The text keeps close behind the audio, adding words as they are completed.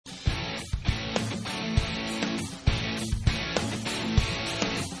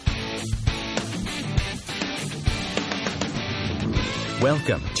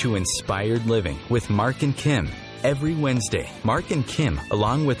Welcome to Inspired Living with Mark and Kim. Every Wednesday, Mark and Kim,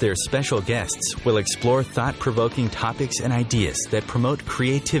 along with their special guests, will explore thought-provoking topics and ideas that promote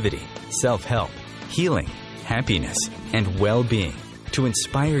creativity, self-help, healing, happiness, and well-being to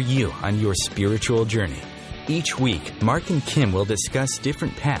inspire you on your spiritual journey. Each week, Mark and Kim will discuss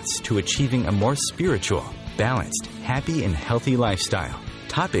different paths to achieving a more spiritual, balanced, happy, and healthy lifestyle.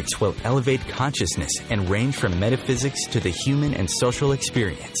 Topics will elevate consciousness and range from metaphysics to the human and social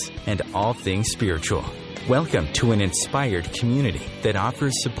experience, and all things spiritual. Welcome to an inspired community that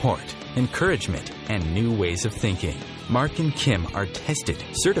offers support, encouragement, and new ways of thinking. Mark and Kim are tested,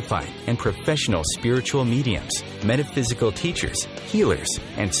 certified, and professional spiritual mediums, metaphysical teachers, healers,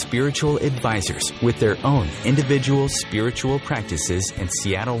 and spiritual advisors with their own individual spiritual practices in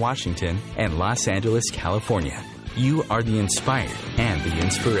Seattle, Washington, and Los Angeles, California. You are the inspired and the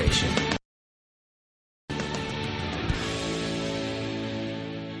inspiration.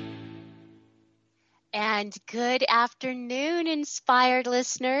 And good afternoon, inspired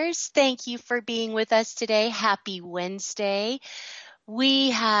listeners. Thank you for being with us today. Happy Wednesday.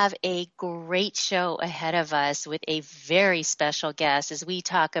 We have a great show ahead of us with a very special guest as we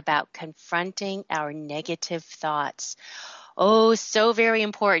talk about confronting our negative thoughts. Oh, so very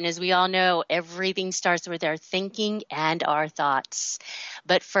important. As we all know, everything starts with our thinking and our thoughts.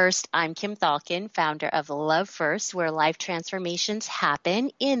 But first, I'm Kim Thalken, founder of Love First, where life transformations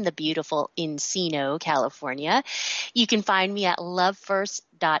happen in the beautiful Encino, California. You can find me at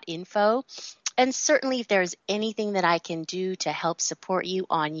lovefirst.info. And certainly if there's anything that I can do to help support you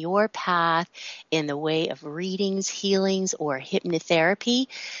on your path in the way of readings, healings, or hypnotherapy,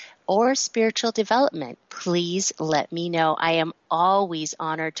 or spiritual development, please let me know. I am always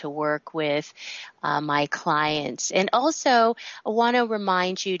honored to work with my clients. And also, I want to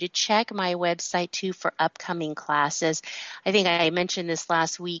remind you to check my website too for upcoming classes. I think I mentioned this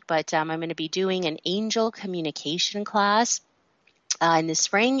last week, but I'm going to be doing an angel communication class in the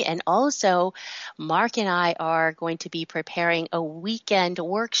spring. And also, Mark and I are going to be preparing a weekend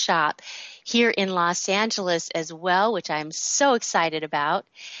workshop here in Los Angeles as well, which I'm so excited about.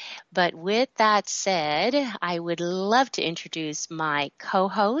 But with that said, I would love to introduce my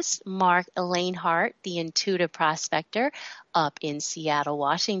co-host, Mark Lanehart, the intuitive prospector up in Seattle,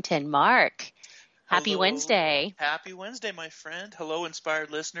 Washington. Mark, happy Wednesday. Happy Wednesday, my friend. Hello,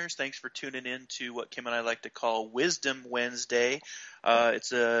 inspired listeners. Thanks for tuning in to what Kim and I like to call Wisdom Wednesday.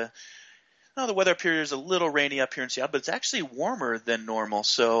 The weather up here is a little rainy up here in Seattle, but it's actually warmer than normal.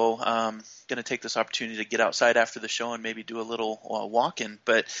 So I'm going to take this opportunity to get outside after the show and maybe do a little walk-in.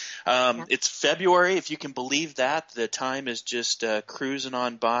 But It's February, if you can believe that. The time is just cruising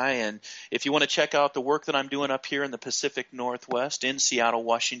on by. And if you want to check out the work that I'm doing up here in the Pacific Northwest in Seattle,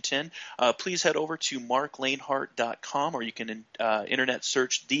 Washington, please head over to marklanehart.com, or you can internet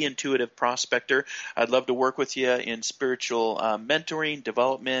search The Intuitive Prospector. I'd love to work with you in spiritual mentoring,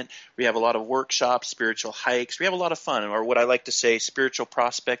 development. We have a lot of workshops, spiritual hikes. We have a lot of fun, or what I like to say, spiritual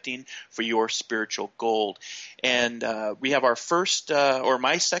prospecting for your spiritual gold. And we have our first, or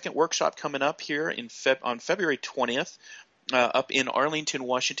my second workshop coming up here on February 20th up in Arlington,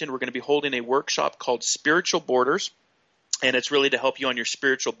 Washington. We're going to be holding a workshop called Spiritual Borders. And it's really to help you on your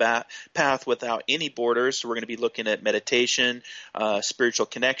spiritual path without any borders. So we're going to be looking at meditation, spiritual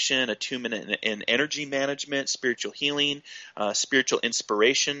connection, attunement and energy management, spiritual healing, spiritual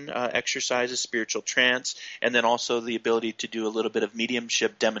inspiration exercises, spiritual trance, and then also the ability to do a little bit of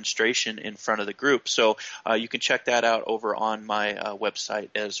mediumship demonstration in front of the group. So you can check that out over on my website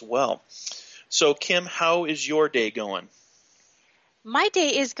as well. So Kim, how is your day going? My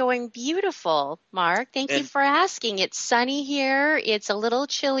day is going beautiful, Mark. Thank you for asking. It's sunny here. It's a little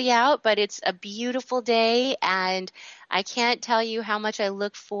chilly out, but it's a beautiful day, and I can't tell you how much I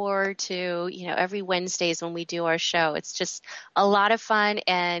look forward to, every Wednesdays when we do our show. It's just a lot of fun,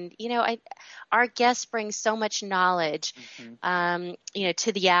 and, our guests bring so much knowledge, to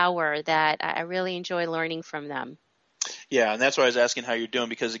the hour that I really enjoy learning from them. Yeah, and that's why I was asking how you're doing,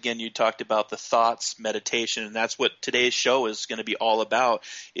 because, again, you talked about the thoughts, meditation, and that's what today's show is going to be all about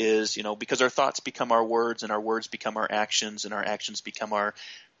is, because our thoughts become our words, and our words become our actions, and our actions become our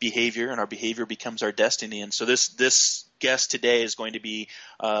behavior, and our behavior becomes our destiny. And so this guest today is going to be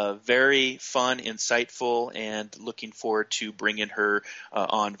very fun, insightful, and looking forward to bringing her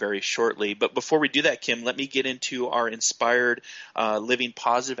on very shortly. But before we do that, Kim, let me get into our inspired living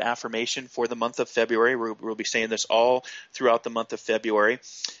positive affirmation for the month of February. We'll be saying this all throughout the month of February.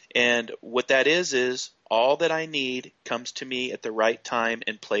 And what that is all that I need comes to me at the right time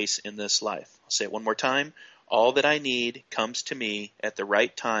and place in this life. I'll say it one more time. All that I need comes to me at the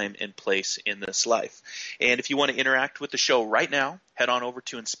right time and place in this life. And if you want to interact with the show right now, head on over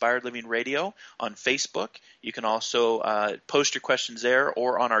to Inspired Living Radio on Facebook. You can also post your questions there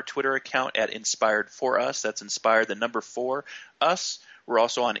or on our Twitter account at Inspired for Us. That's Inspired, the number 4, us. We're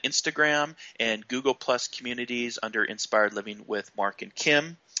also on Instagram and Google Plus communities under Inspired Living with Mark and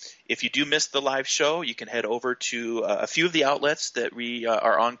Kim. If you do miss the live show, you can head over to a few of the outlets that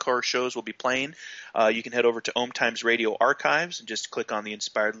our encore shows will be playing. You can head over to OMTimes Radio Archives and just click on the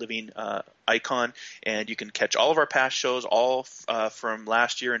Inspired Living icon, and you can catch all of our past shows, all from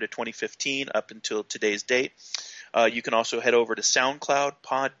last year into 2015 up until today's date. You can also head over to SoundCloud,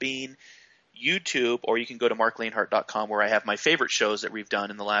 Podbean, YouTube, or you can go to marklanehart.com, where I have my favorite shows that we've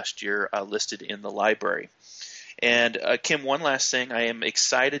done in the last year listed in the library. And Kim, one last thing, I am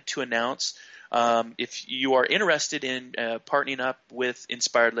excited to announce, if you are interested in partnering up with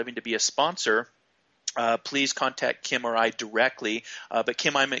Inspired Living to be a sponsor, please contact Kim or I directly. But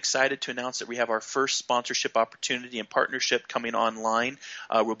Kim, I'm excited to announce that we have our first sponsorship opportunity and partnership coming online.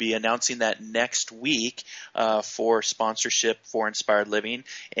 We'll be announcing that next week for sponsorship for Inspired Living.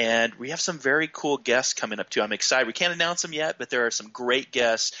 And we have some very cool guests coming up too. I'm excited. We can't announce them yet, but there are some great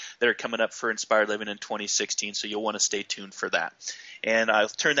guests that are coming up for Inspired Living in 2016. So you'll want to stay tuned for that. And I'll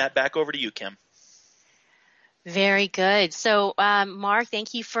turn that back over to you, Kim. Very good. So, Mark,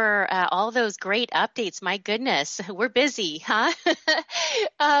 thank you for all those great updates. My goodness, we're busy, huh?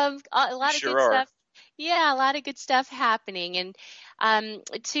 A lot of good stuff. Yeah, a lot of good stuff happening. And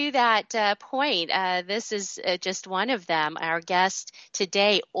to that point, this is just one of them. Our guest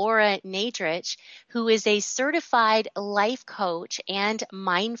today, Ora Nadrich, who is a certified life coach and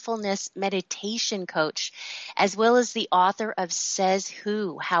mindfulness meditation coach, as well as the author of Says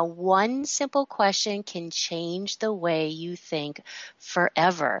Who, How One Simple Question Can Change the Way You Think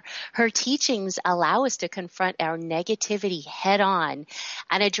Forever. Her teachings allow us to confront our negativity head on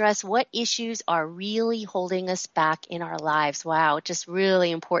and address what issues are really holding us back in our lives. Wow, just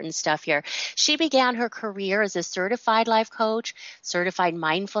really important stuff here. She began her career as a certified life coach, certified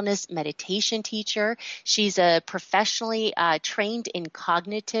mindfulness meditation teacher. She's a professionally trained in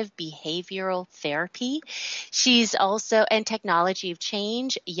cognitive behavioral therapy. She's also in technology of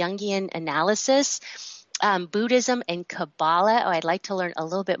change, Jungian analysis, Buddhism and Kabbalah. Oh, I'd like to learn a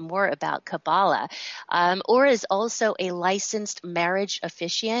little bit more about Kabbalah. Ora is also a licensed marriage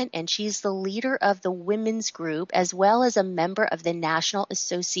officiant, and she's the leader of the women's group, as well as a member of the National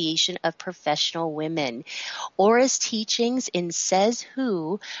Association of Professional Women. Ora's teachings in Says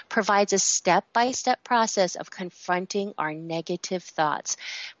Who provides a step-by-step process of confronting our negative thoughts,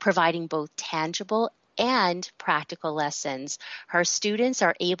 providing both tangible and practical lessons. Her students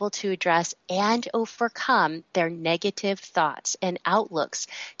are able to address and overcome their negative thoughts and outlooks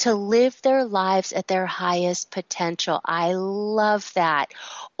to live their lives at their highest potential. I love that.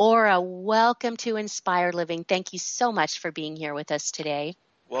 Ora, welcome to Inspired Living. Thank you so much for being here with us today.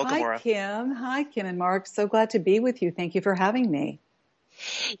 Welcome, Ora. Hi, Kim and Mark. So glad to be with you. Thank you for having me.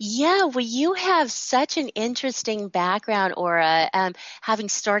 Yeah, well, you have such an interesting background, Ora, having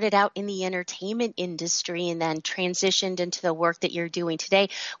started out in the entertainment industry and then transitioned into the work that you're doing today,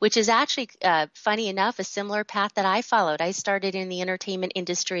 which is actually, funny enough, a similar path that I followed. I started in the entertainment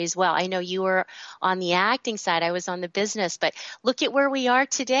industry as well. I know you were on the acting side. I was on the business, but look at where we are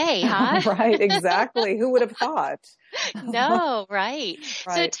today, huh? Right, exactly. Who would have thought? No, right.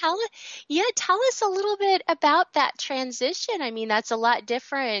 So tell us a little bit about that transition. I mean, that's a lot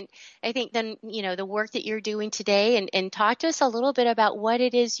different, I think, than, the work that you're doing today. And talk to us a little bit about what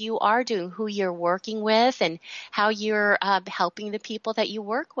it is you are doing, who you're working with, and how you're helping the people that you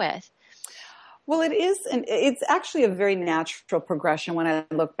work with. Well, it is, and it's actually a very natural progression when I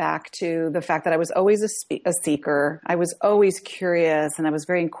look back to the fact that I was always a seeker. I was always curious, and I was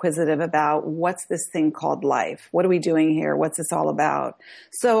very inquisitive about what's this thing called life? What are we doing here? What's this all about?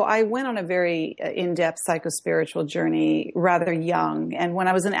 So I went on a very in-depth psychospiritual journey rather young. And when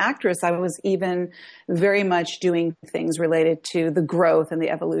I was an actress, I was even very much doing things related to the growth and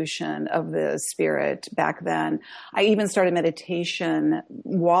the evolution of the spirit back then. I even started meditation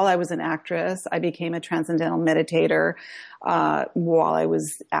while I was an actress. I became a transcendental meditator while I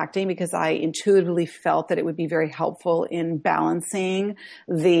was acting because I intuitively felt that it would be very helpful in balancing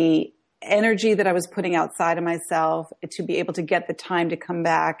the energy that I was putting outside of myself to be able to get the time to come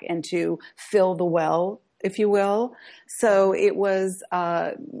back and to fill the well if you will. So it was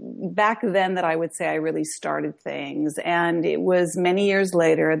back then that I would say I really started things. And it was many years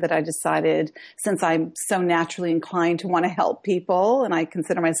later that I decided, since I'm so naturally inclined to want to help people, and I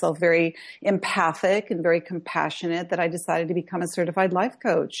consider myself very empathic and very compassionate, that I decided to become a certified life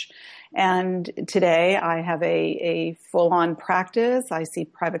coach. And today I have a full-on practice. I see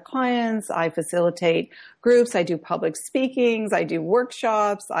private clients. I facilitate groups. I do public speakings. I do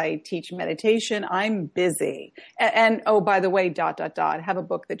workshops. I teach meditation. I'm busy. And oh, by the way, ... I have a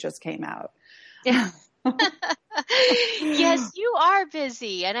book that just came out. Yeah. Yes, you are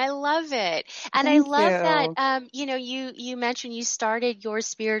busy, and I love it. And I Thank love you. that, you mentioned you started your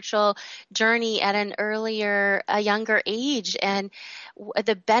spiritual journey at a younger age, and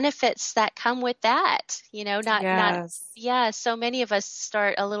the benefits that come with that, Yes. so many of us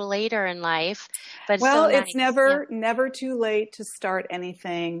start a little later in life, but Well, so it's nice. never too late to start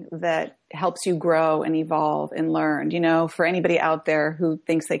anything that helps you grow and evolve and learn. For anybody out there who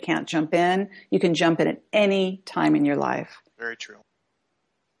thinks they can't jump in, you can jump in at any time in your life. Very true.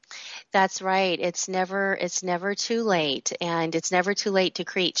 That's right. It's never too late, and it's never too late to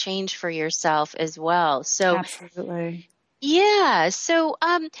create change for yourself as well. So Absolutely. yeah. So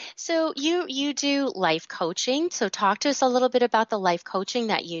you do life coaching. So talk to us a little bit about the life coaching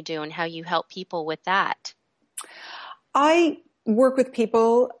that you do and how you help people with that. I work with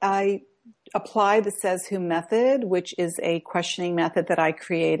people. I apply the Says Who method, which is a questioning method that I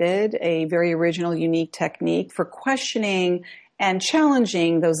created, a very original, unique technique for questioning and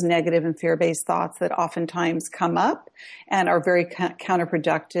challenging those negative and fear-based thoughts that oftentimes come up and are very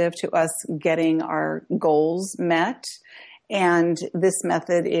counterproductive to us getting our goals met. And this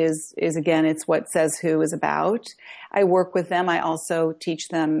method is again, it's what Says Who is about. I work with them. I also teach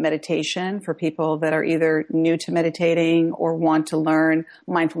them meditation for people that are either new to meditating or want to learn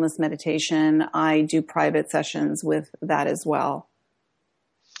mindfulness meditation. I do private sessions with that as well.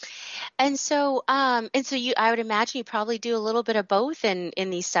 And so I would imagine you probably do a little bit of both in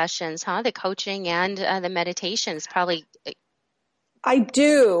these sessions, huh? The coaching and the meditations probably. I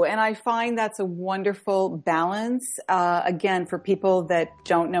do, and I find that's a wonderful balance. Again, for people that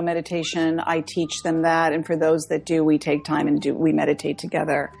don't know meditation, I teach them that, and for those that do, we take time and we meditate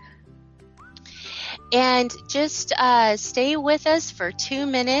together. And just stay with us for 2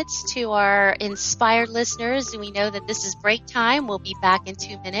 minutes to our inspired listeners. We know that this is break time. We'll be back in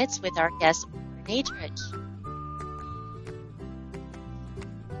 2 minutes with our guest, Ora Nadrich.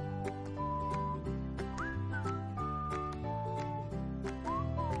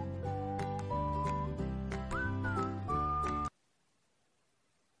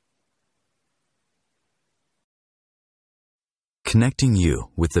 Connecting you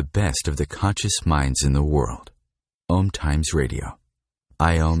with the best of the conscious minds in the world. OMTimes Radio.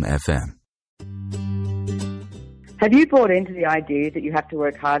 IOM FM. Have you bought into the idea that you have to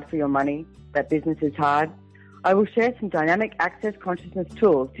work hard for your money, that business is hard? I will share some dynamic access consciousness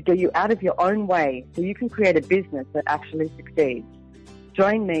tools to get you out of your own way so you can create a business that actually succeeds.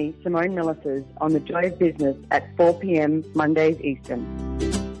 Join me, Simone Millisers, on The Joy of Business at 4 p.m. Mondays Eastern.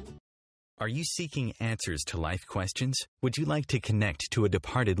 Are you seeking answers to life questions? Would you like to connect to a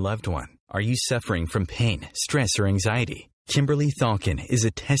departed loved one? Are you suffering from pain, stress, or anxiety? Kimberly Thalkin is a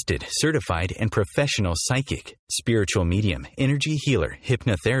tested, certified, and professional psychic, spiritual medium, energy healer,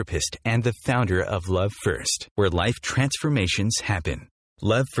 hypnotherapist, and the founder of Love First, where life transformations happen.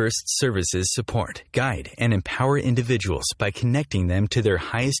 Love First services support, guide, and empower individuals by connecting them to their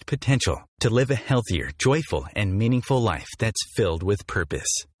highest potential to live a healthier, joyful, and meaningful life that's filled with purpose.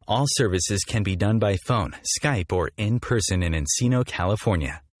 All services can be done by phone, Skype, or in person in Encino,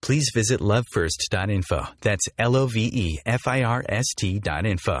 California. Please visit lovefirst.info. That's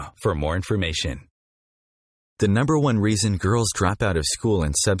lovefirst.info for more information. The number one reason girls drop out of school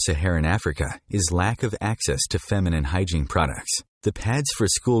in sub-Saharan Africa is lack of access to feminine hygiene products. The Pads for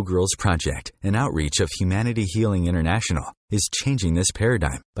Schoolgirls Project, an outreach of Humanity Healing International, is changing this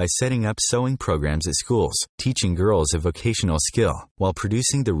paradigm by setting up sewing programs at schools, teaching girls a vocational skill, while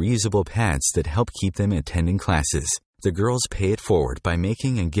producing the reusable pads that help keep them attending classes. The girls pay it forward by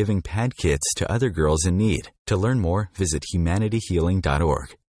making and giving pad kits to other girls in need. To learn more, visit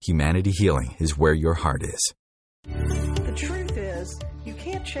humanityhealing.org. Humanity Healing is where your heart is. The truth is, you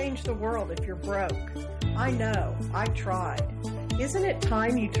can't change the world if you're broke. I know, I've tried. Isn't it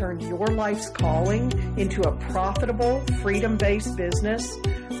time you turned your life's calling into a profitable, freedom-based business?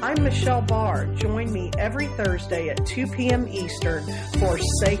 I'm Michelle Barr. Join me every Thursday at 2 p.m. Eastern for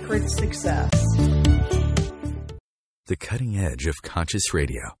Sacred Success. The cutting edge of conscious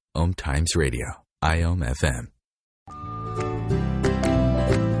radio. OMTimes Radio. IOM FM.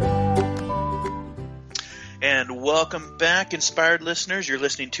 welcome back, Inspired listeners. You're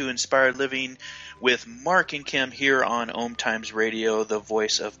listening to Inspired Living with Mark and Kim here on OMTimes Radio, the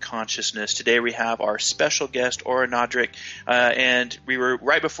voice of consciousness. Today we have our special guest, Ora Nadrich, and we were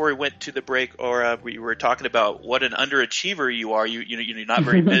right before we went to the break, Ora, we were talking about what an underachiever you are. You're not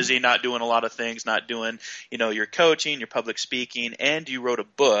very busy, not doing a lot of things, not doing, your coaching, your public speaking, and you wrote a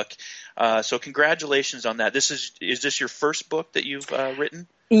book. So congratulations on that. Is this your first book that you've written?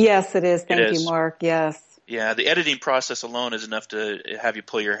 Yes, it is. Thank you, Mark. Yes. Yeah, the editing process alone is enough to have you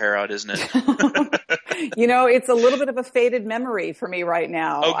pull your hair out, isn't it? It's a little bit of a faded memory for me right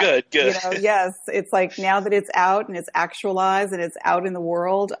now. Oh, good. Yes, it's like now that it's out and it's actualized and it's out in the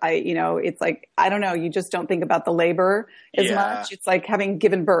world, it's like, I don't know, you just don't think about the labor as much. It's like having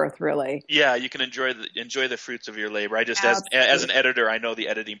given birth, really. Yeah, you can enjoy the fruits of your labor. I just, as an editor, I know the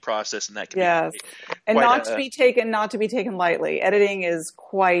editing process, and that can be and not to be taken lightly. Editing is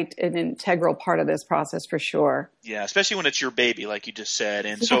quite an integral part of this process for sure. Yeah, especially when it's your baby, like you just said.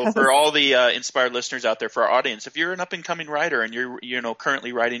 And so for all the inspired listeners out there, for our audience, if you're an up-and-coming writer and you're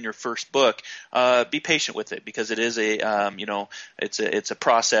currently writing your first book, be patient with it, because it is it's a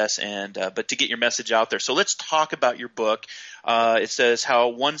process, and but to get your message out there. So let's talk about your book. It says how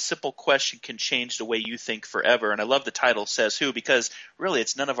one simple question can change the way you think forever. And I love the title, Says Who, because really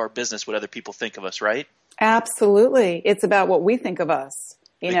it's none of our business what other people think of us, right? Absolutely. It's about what we think of us.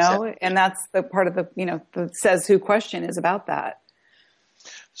 Exactly. And that's the part of the says who question is about that.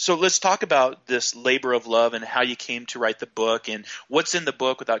 So let's talk about this labor of love and how you came to write the book and what's in the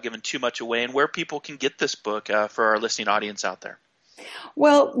book without giving too much away, and where people can get this book for our listening audience out there.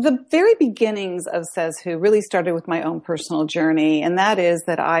 Well, the very beginnings of Says Who really started with my own personal journey, and that is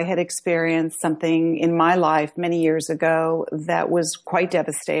that I had experienced something in my life many years ago that was quite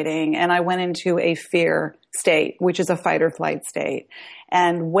devastating, and I went into a fear state, which is a fight or flight state.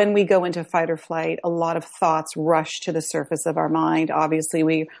 And when we go into fight or flight, a lot of thoughts rush to the surface of our mind. Obviously,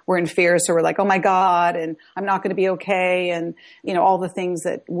 we're in fear, so we're like, oh my God, and I'm not going to be okay, and all the things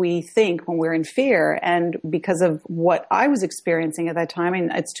that we think when we're in fear. And because of what I was experiencing at that time,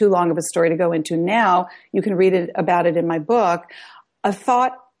 and it's too long of a story to go into now, you can read about it in my book, a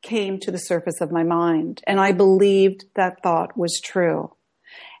thought came to the surface of my mind, and I believed that thought was true.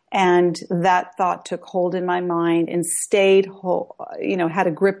 And that thought took hold in my mind and stayed had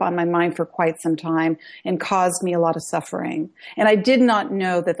a grip on my mind for quite some time and caused me a lot of suffering. And I did not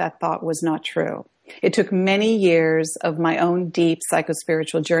know that thought was not true. It took many years of my own deep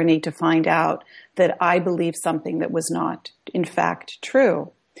psychospiritual journey to find out that I believed something that was not, in fact,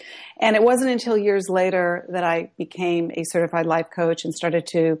 true. And it wasn't until years later that I became a certified life coach and started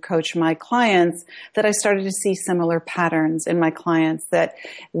to coach my clients that I started to see similar patterns in my clients, that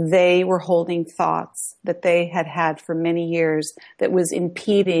they were holding thoughts that they had had for many years that was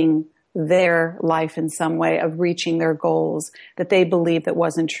impeding their life in some way of reaching their goals, that they believed that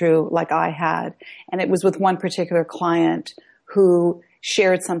wasn't true, like I had. And it was with one particular client who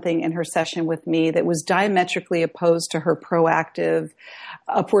shared something in her session with me that was diametrically opposed to her proactive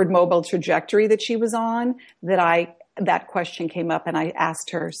upward mobile trajectory that she was on, that question came up, and I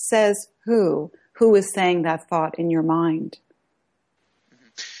asked her, says who is saying that thought in your mind?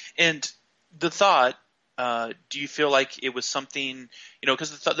 And the thought, do you feel like it was something,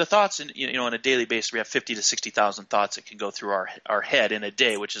 because the thoughts, on a daily basis, we have 50 to 60,000 thoughts that can go through our head in a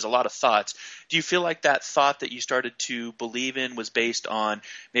day, which is a lot of thoughts. Do you feel like that thought that you started to believe in was based on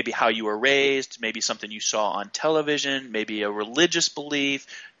maybe how you were raised, maybe something you saw on television, maybe a religious belief?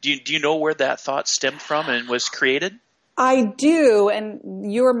 Do you know where that thought stemmed from and was created? I do,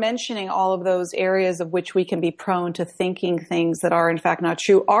 and you're mentioning all of those areas of which we can be prone to thinking things that are in fact not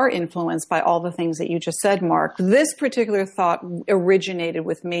true, are influenced by all the things that you just said, Mark. This particular thought originated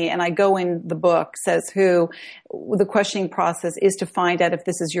with me, and I go in the book, Says Who. The questioning process is to find out if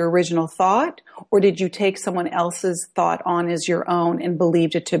this is your original thought, or did you take someone else's thought on as your own and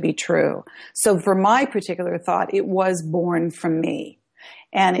believed it to be true. So for my particular thought, it was born from me.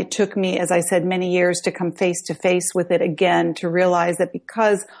 And it took me, as I said, many years to come face to face with it again, to realize that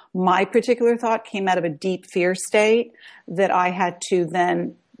because my particular thought came out of a deep fear state, that I had to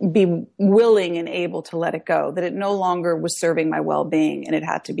then be willing and able to let it go, that it no longer was serving my well-being and it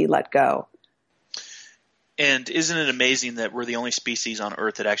had to be let go. And isn't it amazing that we're the only species on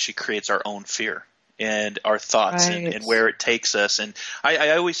Earth that actually creates our own fear and our thoughts, right, and where it takes us? And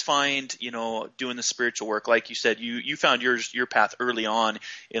I always find, doing the spiritual work, like you said, you found your path early on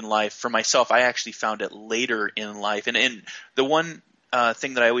in life. For myself, I actually found it later in life. And the one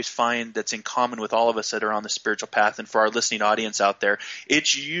thing that I always find that's in common with all of us that are on the spiritual path, and for our listening audience out there,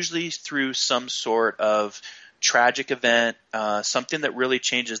 it's usually through some sort of tragic event, something that really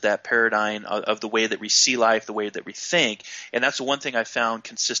changes that paradigm of the way that we see life, the way that we think. And that's the one thing I found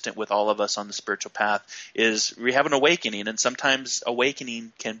consistent with all of us on the spiritual path is we have an awakening, and sometimes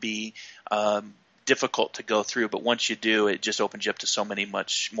awakening can be difficult to go through, but once you do, it just opens you up to so many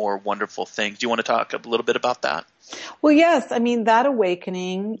much more wonderful things. Do you want to talk a little bit about that? Well, yes. I mean, that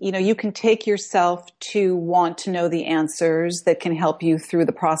awakening, you can take yourself to want to know the answers that can help you through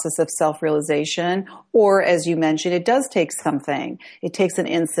the process of self-realization. Or, as you mentioned, it does take something. It takes an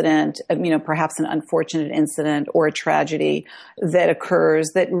incident, perhaps an unfortunate incident or a tragedy that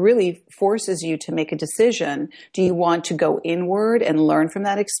occurs that really forces you to make a decision. Do you want to go inward and learn from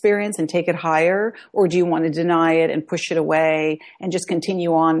that experience and take it higher? Or do you want to deny it and push it away and just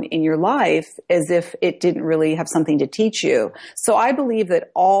continue on in your life as if it didn't really have something to teach you? So I believe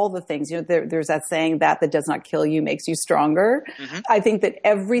that all the things, there's that saying that does not kill you makes you stronger. Mm-hmm. I think that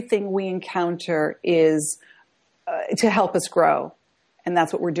everything we encounter is to help us grow. And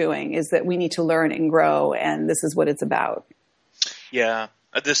that's what we're doing, is that we need to learn and grow. And this is what it's about. Yeah.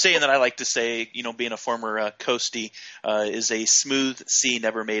 The saying that I like to say, being a former coastie, is a smooth sea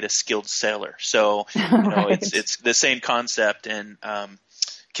never made a skilled sailor. So, right. it's the same concept. And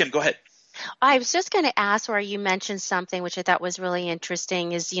Kim, go ahead. I was just going to ask where you mentioned something which I thought was really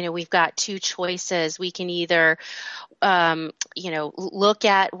interesting is, we've got two choices. We can either, look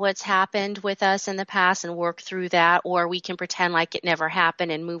at what's happened with us in the past and work through that, or we can pretend like it never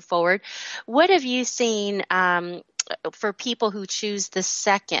happened and move forward. What have you seen for people who choose the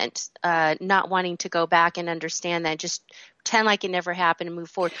second, not wanting to go back and understand that, just pretend like it never happened and move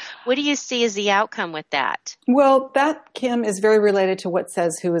forward? What do you see as the outcome with that? Well, that, Kim, is very related to what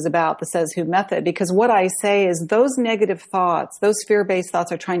Says Who is about, the Says Who method, because what I say is those negative thoughts, those fear-based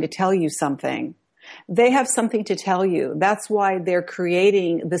thoughts are trying to tell you something. They have something to tell you. That's why they're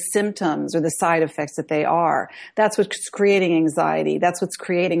creating the symptoms or the side effects that they are. That's what's creating anxiety. That's what's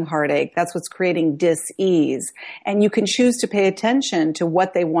creating heartache. That's what's creating dis-ease. And you can choose to pay attention to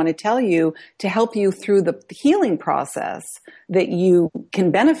what they want to tell you to help you through the healing process that you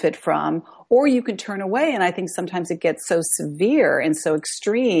can benefit from, or you can turn away. And I think sometimes it gets so severe and so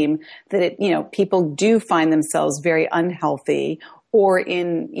extreme that people do find themselves very unhealthy or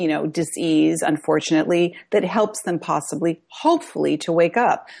in, dis-ease, unfortunately, that helps them hopefully, to wake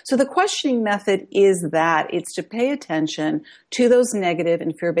up. So the questioning method is that it's to pay attention to those negative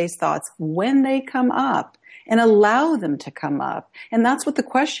and fear-based thoughts when they come up and allow them to come up. And that's what the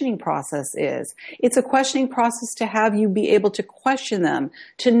questioning process is. It's a questioning process to have you be able to question them,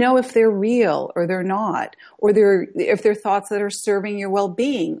 to know if they're real or they're not, or if they're thoughts that are serving your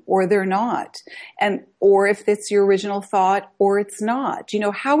well-being or they're not, or if it's your original thought or it's not.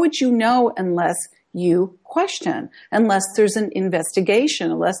 How would you know unless you question, unless there's an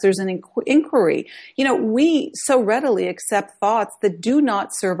investigation, unless there's an inquiry? We so readily accept thoughts that do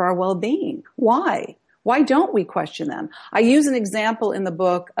not serve our well-being. Why? Why don't we question them? I use an example in the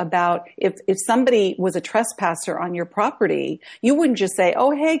book about if somebody was a trespasser on your property, you wouldn't just say,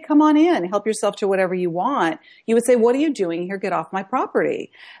 oh, hey, come on in, help yourself to whatever you want. You would say, what are you doing here? Get off my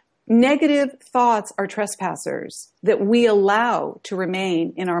property. Negative thoughts are trespassers that we allow to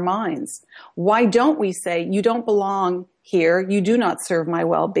remain in our minds. Why don't we say, you don't belong here, you do not serve my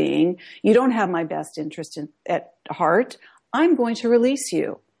well-being, you don't have my best interest at heart, I'm going to release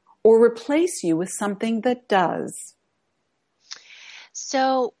you, or replace you with something that does.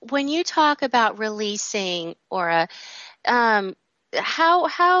 So when you talk about releasing, Ora, how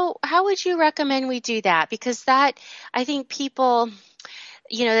would you recommend we do that? Because that, I think people,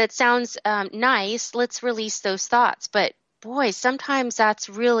 that sounds nice. Let's release those thoughts. But boy, sometimes that's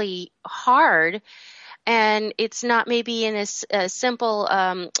really hard. And it's not maybe in as simple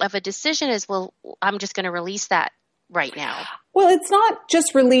of a decision as, well, I'm just going to release that right now. Well, it's not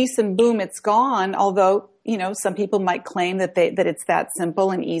just release and boom, it's gone. Although, some people might claim that it's that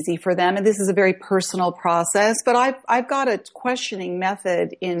simple and easy for them. And this is a very personal process, but I've got a questioning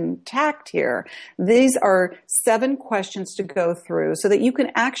method intact here. These are 7 questions to go through so that you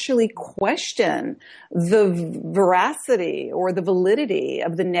can actually question the veracity or the validity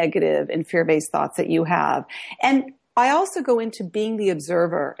of the negative and fear-based thoughts that you have. And I also go into being the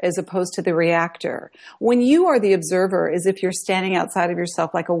observer as opposed to the reactor. When you are the observer, as if you're standing outside of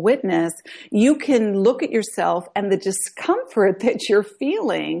yourself like a witness, you can look at yourself and the discomfort that you're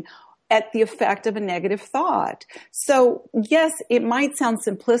feeling at the effect of a negative thought. So yes, it might sound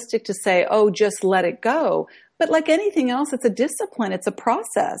simplistic to say, oh, just let it go. But like anything else, it's a discipline. It's a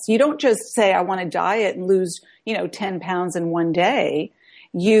process. You don't just say, I want to diet and lose, 10 pounds in one day.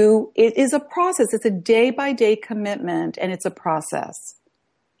 It is a process. It's a day-by-day commitment, and it's a process.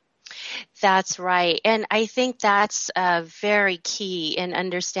 That's right. And I think that's very key in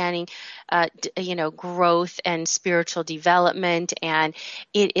understanding, growth and spiritual development. And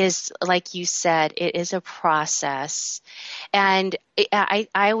it is, like you said, it is a process. And I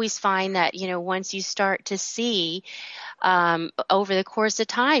always find that, once you start to see over the course of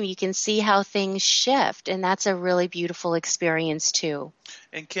time, you can see how things shift. And that's a really beautiful experience too.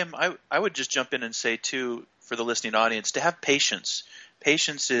 And Kim, I would just jump in and say too, for the listening audience, to have patience.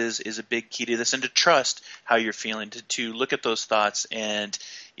 Patience is a big key to this, and to trust how you're feeling, to look at those thoughts. And,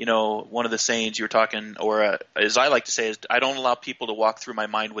 one of the sayings you were talking, or as I like to say, is I don't allow people to walk through my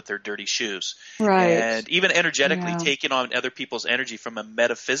mind with their dirty shoes. Right. And even energetically taking on other people's energy from a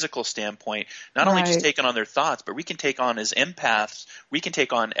metaphysical standpoint, not only just taking on their thoughts, but we can take on as empaths, we can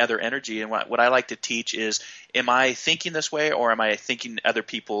take on other energy. And what I like to teach is, am I thinking this way, or am I thinking other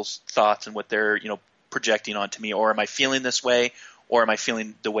people's thoughts and what they're, projecting onto me, or am I feeling this way, or am I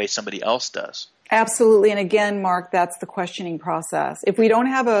feeling the way somebody else does? Absolutely. And again, Mark, that's the questioning process. If we don't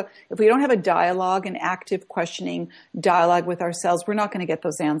have a dialogue, an active questioning dialogue with ourselves, we're not going to get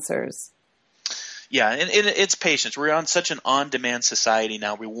those answers. Yeah, and it's patience. We're on such an on-demand society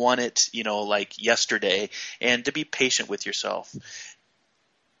now. We want it, like yesterday, and to be patient with yourself.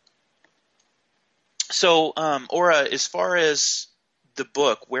 So, Ora, as far as the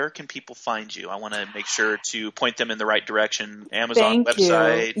book, where can people find you? I want to make sure to point them in the right direction. Amazon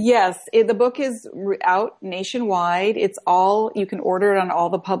website. You. Yes, the book is out nationwide. It's you can order it on all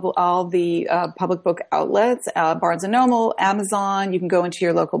the public book outlets, Barnes & Noble, Amazon. You can go into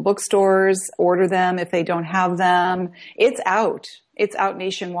your local bookstores, order them if they don't have them. It's out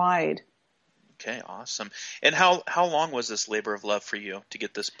nationwide. Okay, awesome. And how long was this labor of love for you to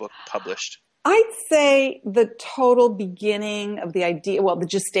get this book published? I'd say the total beginning of the idea, the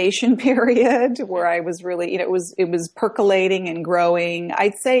gestation period where I was really, it was percolating and growing.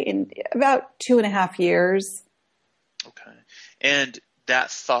 I'd say in about 2.5 years. Okay. And that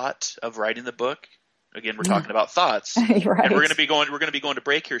thought of writing the book, again, we're talking about thoughts, right. And we're going to be going to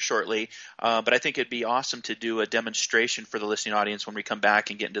break here shortly. But I think it'd be awesome to do a demonstration for the listening audience when we come back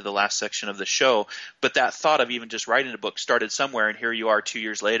and get into the last section of the show. But that thought of even just writing a book started somewhere, and here you are 2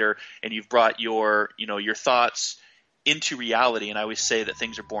 years later, and you've brought your thoughts into reality. And I always say that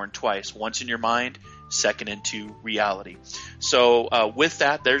things are born twice: once in your mind, second into reality. So with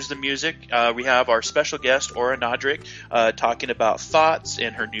that, there's the music. We have our special guest, Ora Nadrich, talking about thoughts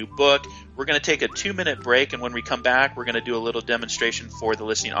in her new book. We're going to take a 2-minute break, and when we come back, we're going to do a little demonstration for the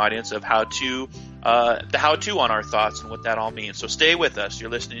listening audience of the how-to on our thoughts and what that all means. So stay with us. You're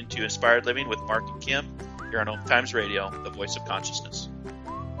listening to Inspired Living with Mark and Kim here on OMTimes Radio, the voice of consciousness.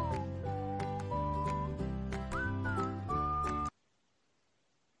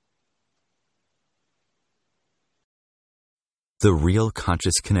 The Real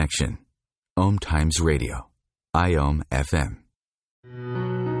Conscious Connection. OMTimes Radio. IOM FM.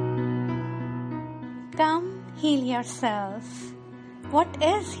 Come heal yourself. What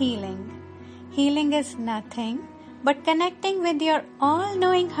is healing? Healing is nothing but connecting with your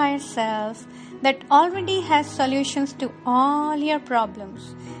all-knowing higher self that already has solutions to all your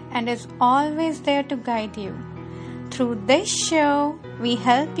problems and is always there to guide you. Through this show, we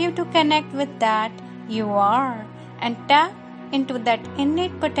help you to connect with that you are and tap into that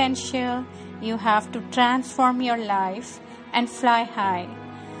innate potential you have to transform your life and fly high.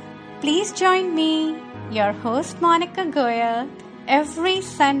 Please join me, your host Monica Goyal, every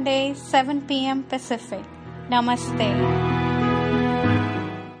Sunday, 7 p.m. Pacific. Namaste.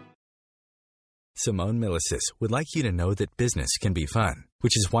 Simone Milasas would like you to know that business can be fun,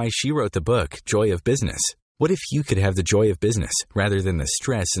 which is why she wrote the book, Joy of Business. What if you could have the joy of business rather than the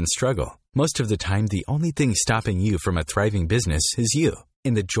stress and struggle? Most of the time, the only thing stopping you from a thriving business is you.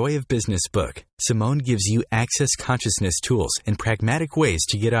 In the Joy of Business book, Simone gives you access consciousness tools and pragmatic ways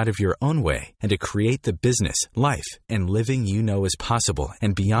to get out of your own way and to create the business, life, and living you know is possible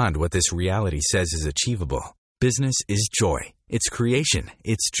and beyond what this reality says is achievable. Business is joy. It's creation.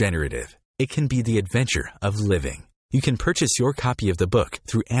 It's generative. It can be the adventure of living. You can purchase your copy of the book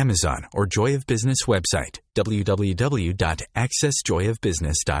through Amazon or Joy of Business website,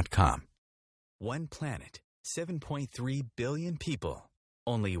 www.accessjoyofbusiness.com. One planet, 7.3 billion people,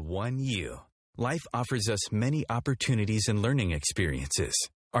 only one you. Life offers us many opportunities and learning experiences.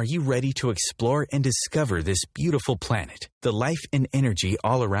 Are you ready to explore and discover this beautiful planet, the life and energy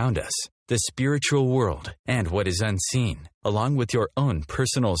all around us, the spiritual world, and what is unseen, along with your own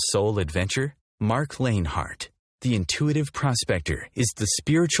personal soul adventure? Mark Lanehart, the intuitive prospector, is the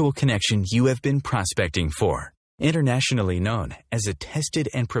spiritual connection you have been prospecting for. Internationally known as a tested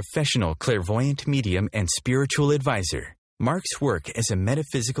and professional clairvoyant medium and spiritual advisor, Mark's work as a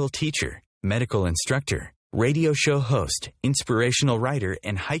metaphysical teacher, medical instructor, radio show host, inspirational writer,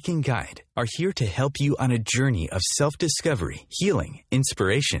 and hiking guide are here to help you on a journey of self-discovery, healing,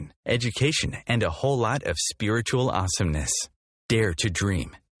 inspiration, education, and a whole lot of spiritual awesomeness. Dare to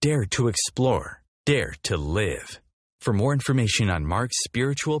dream. Dare to explore. Dare to live. For more information on Mark's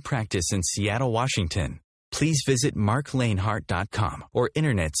spiritual practice in Seattle, Washington, please visit marklanehart.com or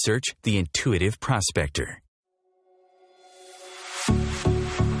internet search The Intuitive Prospector.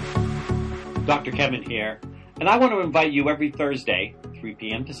 Dr. Kevin here, and I want to invite you every Thursday, 3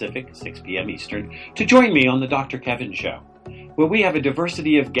 p.m. Pacific, 6 p.m. Eastern, to join me on the Dr. Kevin Show, where we have a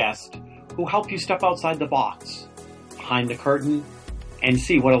diversity of guests who help you step outside the box, behind the curtain, and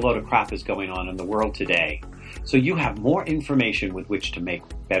see what a load of crap is going on in the world today, so you have more information with which to make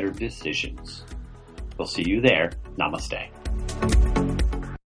better decisions. We'll see you there. Namaste.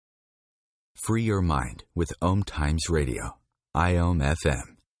 Free your mind with OMTimes Radio, IOM FM.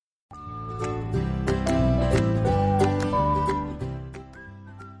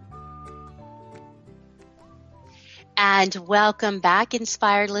 And welcome back,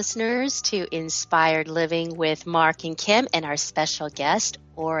 inspired listeners, to Inspired Living with Mark and Kim and our special guest,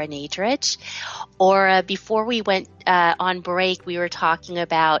 Ora Nadrich. Ora, before we went on break, we were talking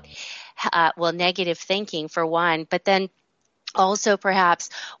about, negative thinking for one, but then also perhaps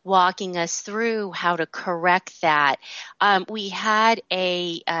walking us through how to correct that. We had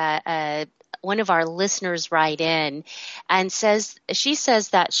one of our listeners write in and she says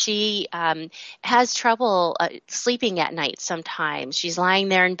that she has trouble sleeping at night sometimes. She's lying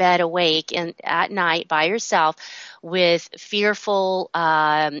there in bed awake and at night by herself with fearful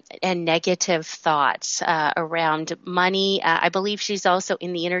and negative thoughts around money. I believe she's also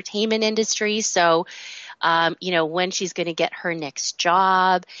in the entertainment industry, so when she's going to get her next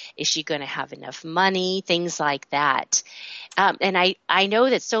job, is she going to have enough money, things like that. And I know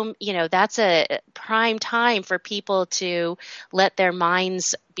that that's a prime time for people to let their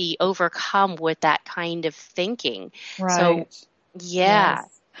minds be overcome with that kind of thinking. Right. So, yeah.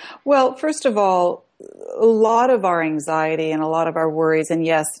 Yes. Well, first of all, a lot of our anxiety and a lot of our worries, and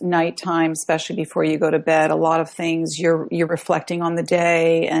yes, nighttime, especially before you go to bed, a lot of things you're reflecting on the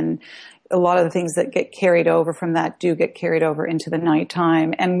day, and a lot of the things that get carried over from that do get carried over into the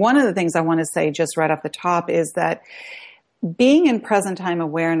nighttime. And one of the things I want to say just right off the top is that being in present time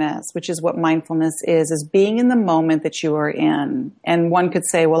awareness, which is what mindfulness is being in the moment that you are in. And one could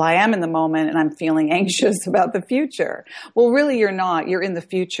say, well, I am in the moment and I'm feeling anxious about the future. Well, really you're not. You're in the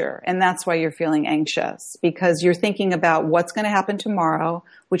future. And that's why you're feeling anxious, because you're thinking about what's going to happen tomorrow,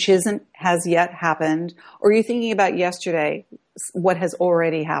 which has yet happened, or you're thinking about yesterday, what has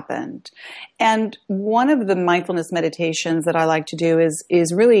already happened. And one of the mindfulness meditations that I like to do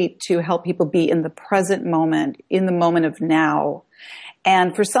is really to help people be in the present moment, in the moment of now.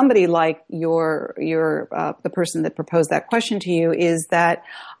 And for somebody like the person that proposed that question to you, is that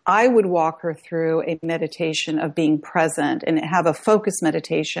I would walk her through a meditation of being present and have a focus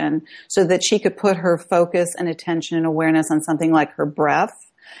meditation so that she could put her focus and attention and awareness on something like her breath,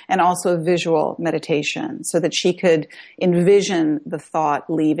 and also a visual meditation so that she could envision the thought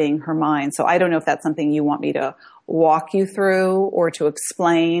leaving her mind. So I don't know if that's something you want me to walk you through or to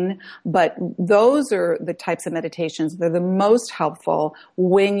explain, but those are the types of meditations that are the most helpful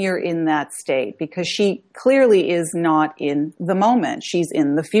when you're in that state, because she clearly is not in the moment. She's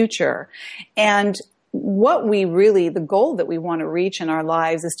in the future. And the goal that we want to reach in our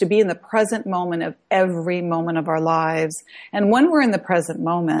lives is to be in the present moment of every moment of our lives. And when we're in the present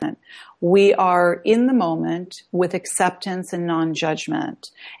moment, we are in the moment with acceptance and non-judgment.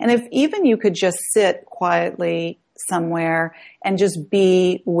 And if even you could just sit quietly somewhere and just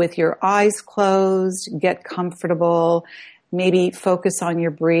be with your eyes closed, get comfortable, maybe focus on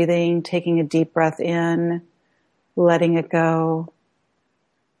your breathing, taking a deep breath in, letting it go.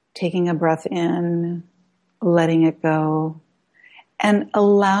 Taking a breath in, letting it go, and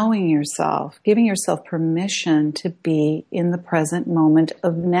allowing yourself, giving yourself permission to be in the present moment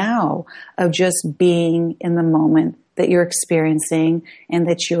of now, of just being in the moment that you're experiencing and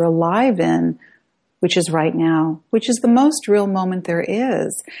that you're alive in, which is right now, which is the most real moment there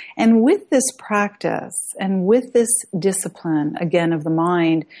is. And with this practice and with this discipline, again, of the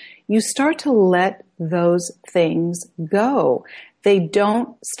mind, you start to let those things go. They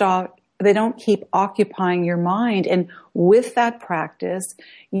don't keep occupying your mind. And with that practice,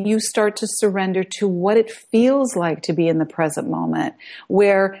 you start to surrender to what it feels like to be in the present moment,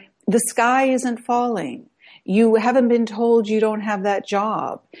 where the sky isn't falling. You haven't been told you don't have that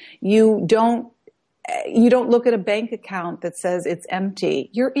job. You don't You don't look at a bank account that says it's empty.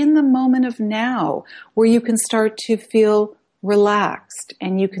 You're in the moment of now where you can start to feel relaxed,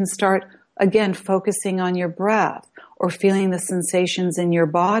 and you can start, again, focusing on your breath or feeling the sensations in your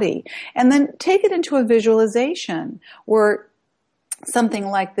body. And then take it into a visualization where something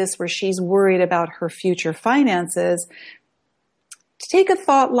like this, where she's worried about her future finances. Take a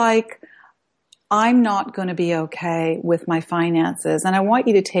thought like, I'm not going to be okay with my finances. And I want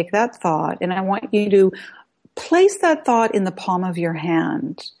you to take that thought and I want you to place that thought in the palm of your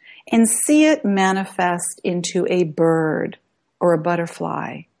hand and see it manifest into a bird or a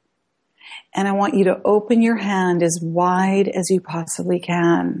butterfly. And I want you to open your hand as wide as you possibly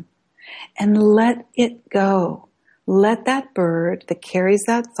can and let it go. Let that bird that carries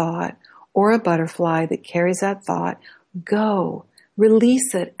that thought or a butterfly that carries that thought go.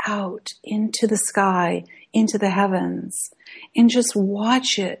 Release it out into the sky, into the heavens, and just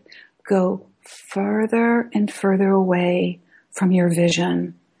watch it go further and further away from your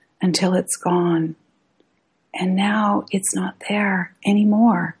vision until it's gone. And now it's not there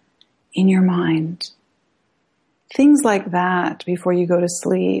anymore in your mind. Things like that before you go to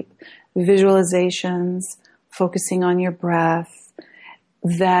sleep, visualizations, focusing on your breath,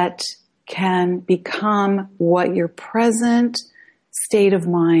 that can become what your present state of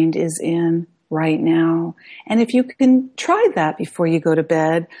mind is in right now. And if you can try that before you go to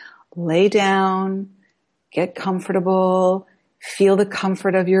bed, lay down, get comfortable, feel the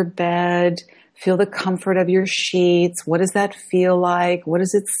comfort of your bed, feel the comfort of your sheets. What does that feel like? What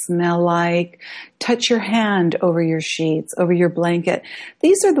does it smell like? Touch your hand over your sheets, over your blanket.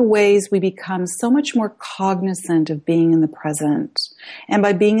 These are the ways we become so much more cognizant of being in the present. And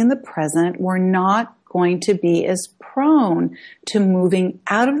by being in the present, we're not going to be as prone to moving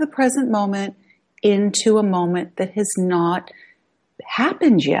out of the present moment into a moment that has not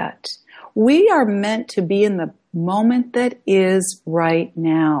happened yet. We are meant to be in the moment that is right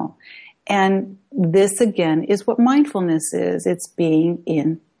now. And this, again, is what mindfulness is. It's being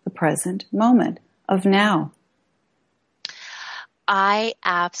in the present moment of now. I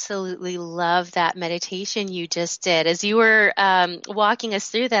absolutely love that meditation you just did. As you were walking us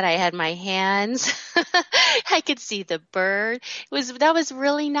through that, I had my hands. I could see the bird. That was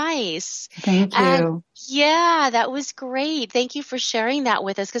really nice. Thank you. And yeah, that was great. Thank you for sharing that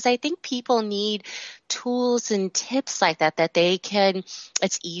with us, because I think people need tools and tips like that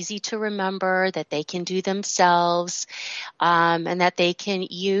it's easy to remember, that they can do themselves, and that they can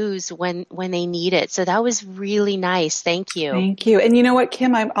use when they need it. So that was really nice. Thank you. Thank you. And you know what,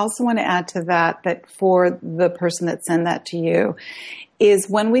 Kim, I also want to add to that for the person that sent that to you, is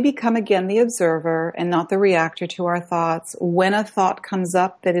when we become, again, the observer and not the reactor to our thoughts, when a thought comes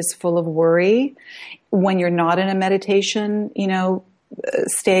up that is full of worry, when you're not in a meditation,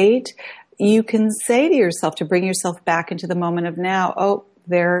 state, you can say to yourself, to bring yourself back into the moment of now, oh,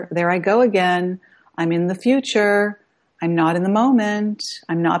 there I go again. I'm in the future. I'm not in the moment.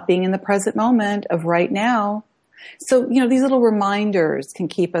 I'm not being in the present moment of right now. So, these little reminders can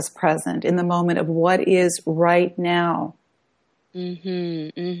keep us present in the moment of what is right now.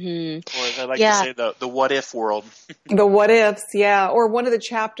 Mm-hmm. Mm-hmm. Or as I like to say, the what if world. The what ifs, yeah. Or one of the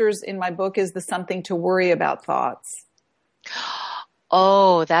chapters in my book is the something to worry about thoughts.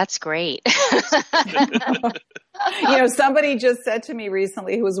 Oh, that's great. Somebody just said to me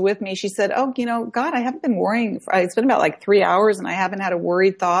recently who was with me, she said, oh, God, I haven't been worrying. It's been about 3 hours and I haven't had a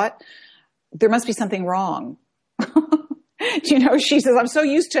worried thought. There must be something wrong. She says, I'm so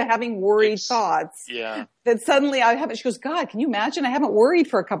used to having worried thoughts that suddenly I haven't. She goes, God, can you imagine? I haven't worried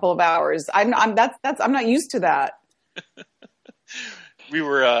for a couple of hours. I'm not used to that. We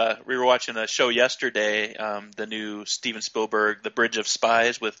were watching a show yesterday, the new Steven Spielberg, The Bridge of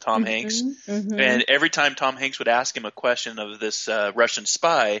Spies with Tom Hanks. Mm-hmm. And every time Tom Hanks would ask him a question of this Russian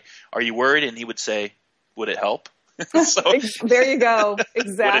spy, are you worried? And he would say, would it help? So, there you go.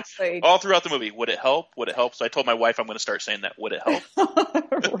 Exactly. All throughout the movie, would it help? Would it help? So I told my wife I'm going to start saying that. Would it help?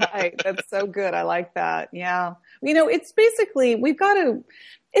 Right. That's so good. I like that. Yeah. It's basically,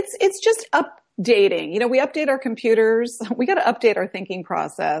 it's just updating. We update our computers. We got to update our thinking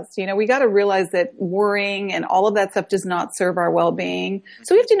process. We got to realize that worrying and all of that stuff does not serve our well-being.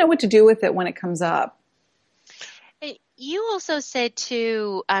 So we have to know what to do with it when it comes up. You also said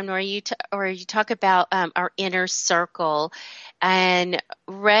too, Nora, you talk about our inner circle and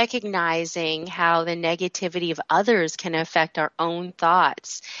recognizing how the negativity of others can affect our own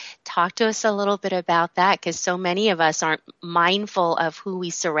thoughts. Talk to us a little bit about that, because so many of us aren't mindful of who we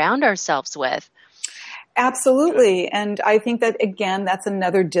surround ourselves with. Absolutely. And I think that, again, that's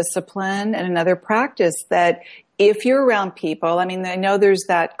another discipline and another practice that if you're around people, I mean, I know there's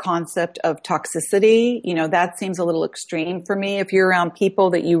that concept of toxicity, that seems a little extreme for me. If you're around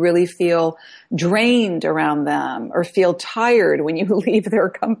people that you really feel drained around them or feel tired when you leave their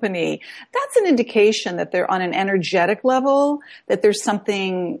company, that's an indication that they're on an energetic level, that there's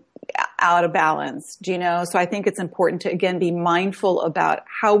something out of balance, So I think it's important to, again, be mindful about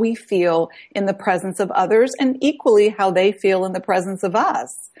how we feel in the presence of others and equally how they feel in the presence of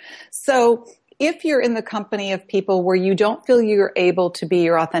us. So if you're in the company of people where you don't feel you're able to be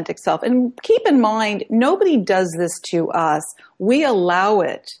your authentic self, and keep in mind, nobody does this to us. We allow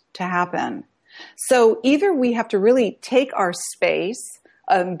it to happen. So either we have to really take our space,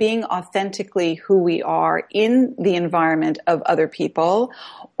 being authentically who we are in the environment of other people,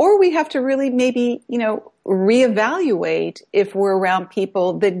 or we have to really maybe, reevaluate if we're around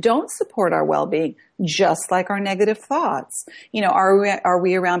people that don't support our well-being, just like our negative thoughts. Are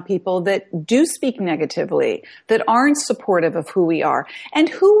we around people that do speak negatively, that aren't supportive of who we are and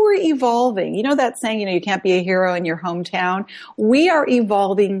who we're evolving? That saying, you can't be a hero in your hometown. We are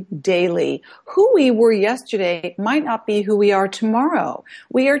evolving daily. Who we were yesterday might not be who we are tomorrow.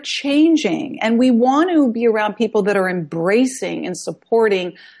 We are changing, and we want to be around people that are embracing and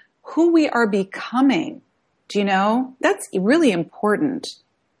supporting who we are becoming. That's really important.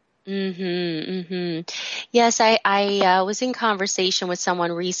 Yes, I was in conversation with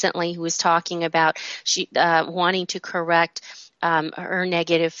someone recently who was talking about she wanting to correct her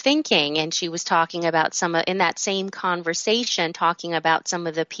negative thinking, and she was talking about in that same conversation, talking about some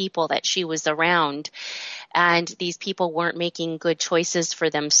of the people that she was around, and these people weren't making good choices for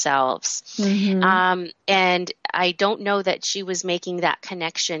themselves. And I don't know that she was making that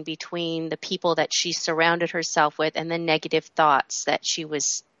connection between the people that she surrounded herself with and the negative thoughts that she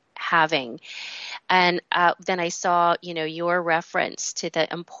was having. And then I saw, your reference to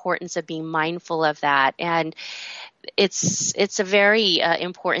the importance of being mindful of that. And it's a very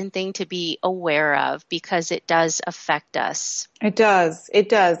important thing to be aware of, because it does affect us. It does.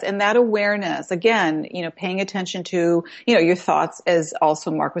 And that awareness, again, paying attention to, your thoughts, as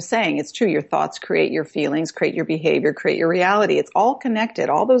also Mark was saying, it's true. Your thoughts create your feelings, create your behavior, create your reality. It's all connected.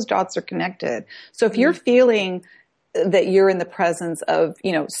 All those dots are connected. So if you're feeling that you're in the presence of,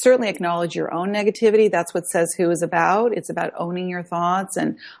 certainly acknowledge your own negativity. That's what Says Who is about. It's about owning your thoughts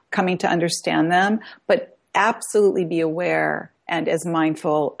and coming to understand them, but absolutely be aware and as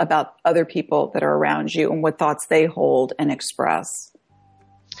mindful about other people that are around you and what thoughts they hold and express.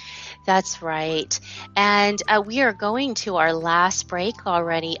 That's right. And we are going to our last break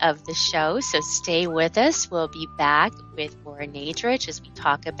already of the show, so stay with us. We'll be back with Ora Nadrich as we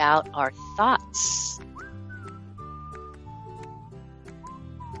talk about our thoughts.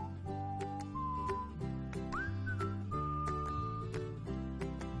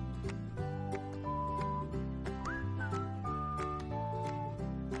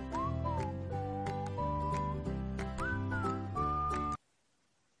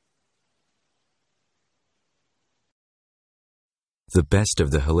 The best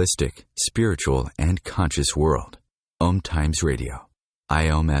of the holistic, spiritual, and conscious world. OMTimes Radio.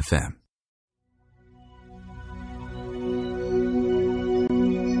 IOM FM.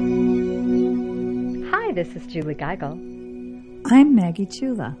 Hi, this is Julie Geigel. I'm Maggie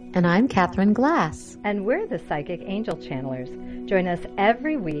Chula. And I'm Catherine Glass. And we're the Psychic Angel Channelers. Join us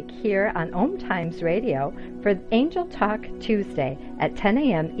every week here on OMTimes Radio for Angel Talk Tuesday at 10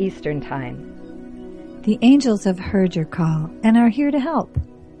 a.m. Eastern Time. The angels have heard your call and are here to help.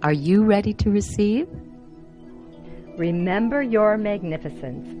 Are you ready to receive? Remember your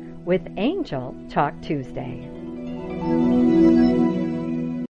magnificence with Angel Talk Tuesday.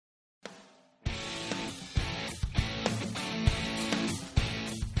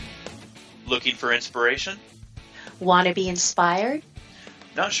 Looking for inspiration? Want to be inspired?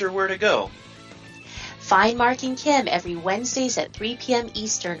 Not sure where to go? Find Mark and Kim every Wednesdays at 3 p.m.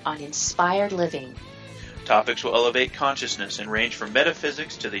 Eastern on Inspired Living. Topics will elevate consciousness and range from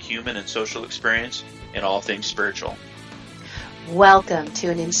metaphysics to the human and social experience and all things spiritual. Welcome to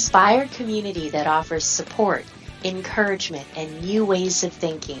an inspired community that offers support, encouragement, and new ways of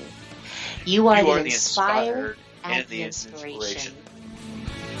thinking. You are the inspired and the inspiration.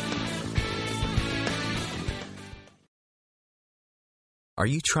 Are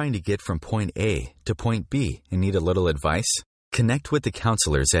you trying to get from point A to point B and need a little advice? Connect with the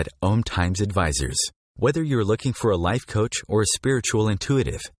counselors at OMTimes Advisors. Whether you're looking for a life coach or a spiritual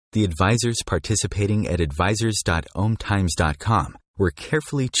intuitive, the advisors participating at advisors.omtimes.com were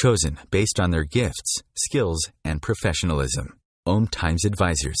carefully chosen based on their gifts, skills, and professionalism. OMTimes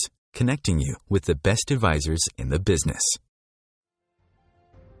Advisors, connecting you with the best advisors in the business.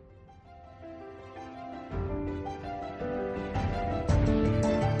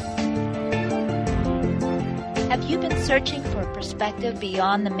 you've been searching for a perspective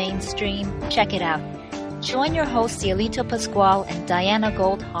beyond the mainstream, check it out. Join your hosts, Cielito Pascual and Diana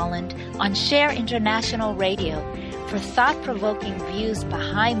Gold Holland, on Share International Radio for thought-provoking views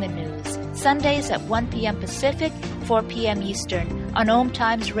behind the news, Sundays at 1 p.m. Pacific, 4 p.m. Eastern on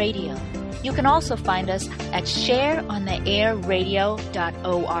OMTimes Radio. You can also find us at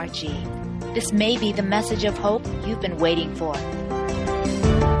shareontheairradio.org. This may be the message of hope you've been waiting for.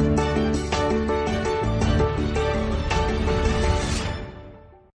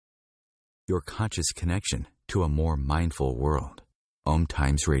 Your conscious connection to a more mindful world.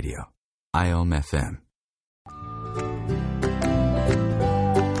 OMTimes Radio. IOM FM.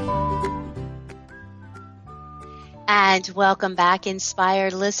 And welcome back,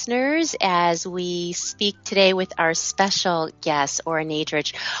 inspired listeners, as we speak today with our special guest, Ora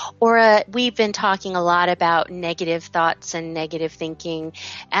Nadrich. Ora, we've been talking a lot about negative thoughts and negative thinking,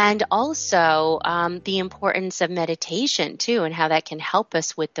 and also the importance of meditation, too, and how that can help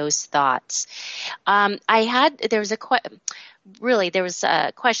us with those thoughts. There was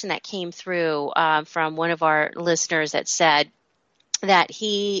a question that came through from one of our listeners that said that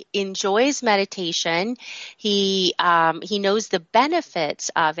he enjoys meditation. He knows the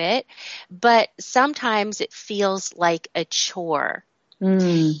benefits of it, but sometimes it feels like a chore.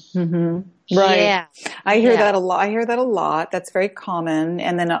 Mm-hmm. Right. Yeah. I hear that a lot. That's very common.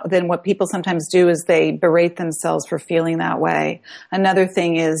 And then what people sometimes do is they berate themselves for feeling that way. Another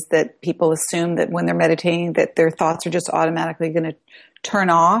thing is that people assume that when they're meditating that their thoughts are just automatically going to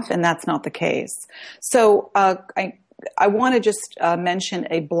turn off, and that's not the case. So, I want to just mention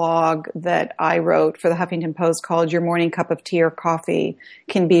a blog that I wrote for the Huffington Post called Your Morning Cup of Tea or Coffee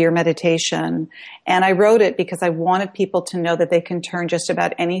Can Be Your Meditation. And I wrote it because I wanted people to know that they can turn just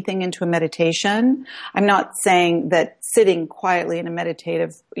about anything into a meditation. I'm not saying that sitting quietly in a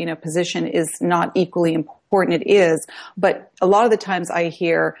meditative, position is not equally important. It is, but a lot of the times I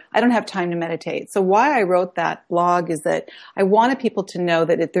hear, I don't have time to meditate. So why I wrote that blog is that I wanted people to know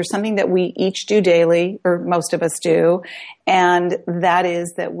that if there's something that we each do daily, or most of us do, and that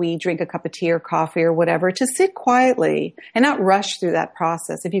is that we drink a cup of tea or coffee or whatever, to sit quietly and not rush through that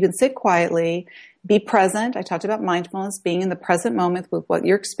process. If you can sit quietly, be present. I talked about mindfulness, being in the present moment with what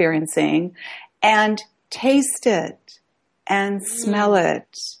you're experiencing, and taste it and smell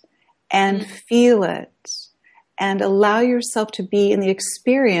it and feel it. And allow yourself to be in the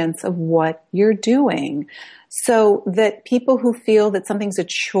experience of what you're doing. So that people who feel that something's a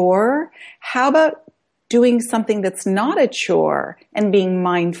chore, how about doing something that's not a chore and being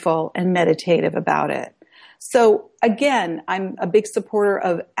mindful and meditative about it? So again, I'm a big supporter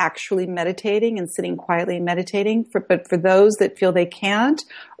of actually meditating and sitting quietly and meditating. But for those that feel they can't,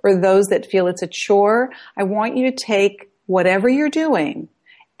 or those that feel it's a chore, I want you to take whatever you're doing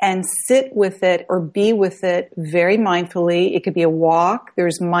and sit with it or be with it very mindfully. It could be a walk.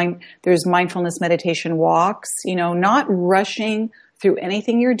 There's mindfulness meditation walks, not rushing through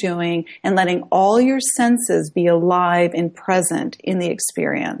anything you're doing and letting all your senses be alive and present in the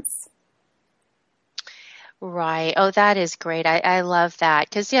experience. Right. Oh, that is great. I love that.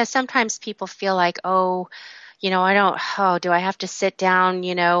 Because, sometimes people feel like, do I have to sit down,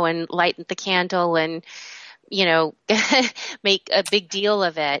 and light the candle and make a big deal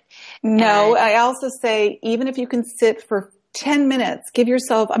of it. No, I also say, even if you can sit for 10 minutes, give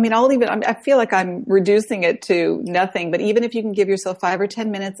yourself, I feel like I'm reducing it to nothing, but even if you can give yourself 5 or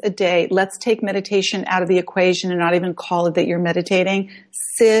 10 minutes a day, let's take meditation out of the equation and not even call it that you're meditating.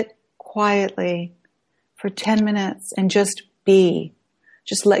 Sit quietly for 10 minutes and just be.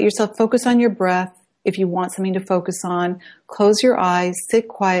 Just let yourself focus on your breath. If you want something to focus on, close your eyes, sit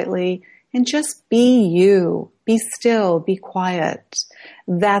quietly, and just be you. Be still. Be quiet.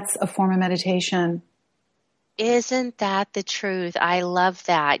 That's a form of meditation. Isn't that the truth? I love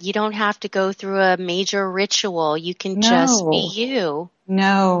that. You don't have to go through a major ritual. You can just be you.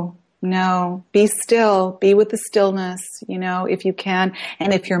 No. Be still. Be with the stillness, if you can.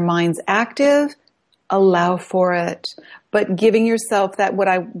 And if your mind's active, allow for it. But giving yourself that, what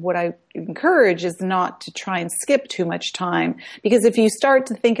I encourage is not to try and skip too much time. Because if you start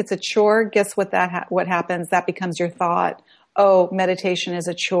to think it's a chore, guess what what happens? That becomes your thought. Oh, meditation is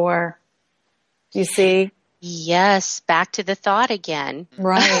a chore. Do you see? Yes, back to the thought again.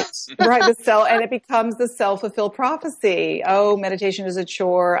 Right. Right. And it becomes the self-fulfilled prophecy. Oh, meditation is a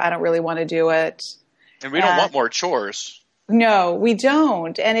chore. I don't really want to do it. And we don't want more chores. No, we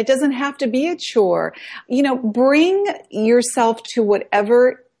don't. And it doesn't have to be a chore. Bring yourself to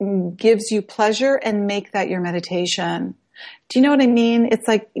whatever gives you pleasure and make that your meditation. Do you know what I mean? It's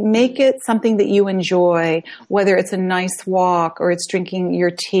like, make it something that you enjoy, whether it's a nice walk or it's drinking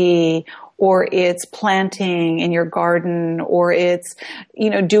your tea or it's planting in your garden, or it's,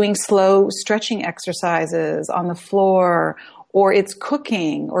 doing slow stretching exercises on the floor, or it's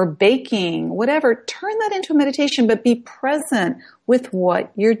cooking or baking, whatever. Turn that into a meditation, but be present with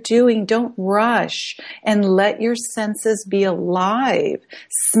what you're doing. Don't rush, and let your senses be alive.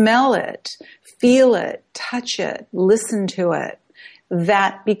 Smell it, feel it, touch it, listen to it.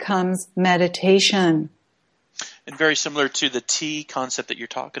 That becomes meditation. And very similar to the tea concept that you're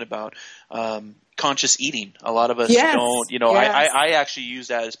talking about, conscious eating. A lot of us don't, I actually use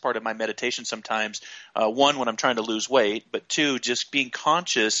that as part of my meditation sometimes. One, when I'm trying to lose weight, but two, just being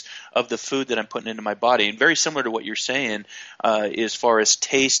conscious of the food that I'm putting into my body. And very similar to what you're saying, as far as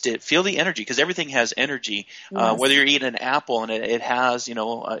taste it, feel the energy, because everything has energy. Yes. Whether you're eating an apple and it has,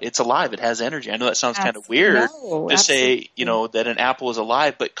 it's alive, it has energy. I know that sounds kind of weird to say, that an apple is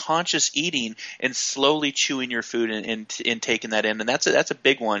alive, but conscious eating and slowly chewing your food and taking that in. And that's a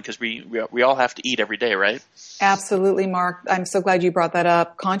big one, because we all have to eat every day, right? Absolutely, Mark. I'm so glad you brought that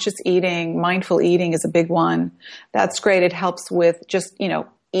up. Conscious eating, mindful eating is a big one. That's great. It helps with just,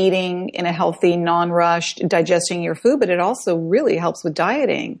 eating in a healthy, non-rushed, digesting your food, but it also really helps with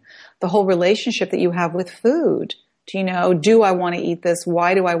dieting. The whole relationship that you have with food. Do I want to eat this?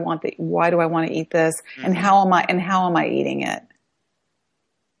 Why do I want to eat this? Mm-hmm. And how am I eating it?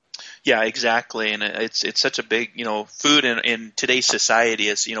 Yeah, exactly. And it's such a big, food in today's society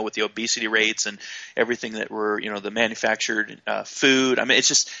is, with the obesity rates and everything that we're, the manufactured food. I mean,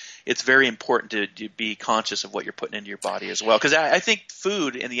 it's very important to be conscious of what you're putting into your body as well. Because I think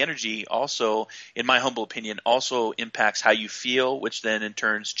food and the energy also, in my humble opinion, also impacts how you feel, which then in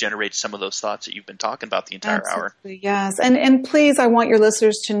turn generates some of those thoughts that you've been talking about the entire hour. Yes. And please, I want your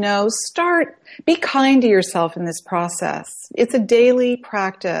listeners to know, be kind to yourself in this process. It's a daily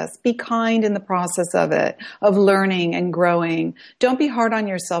practice. Be kind in the process of it, of learning and growing. Don't be hard on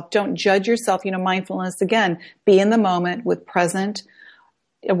yourself. Don't judge yourself. Mindfulness, again, be in the moment with present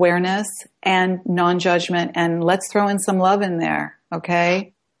awareness and non-judgment, and let's throw in some love in there.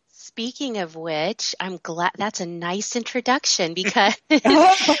 Okay. Speaking of which, I'm glad that's a nice introduction, because she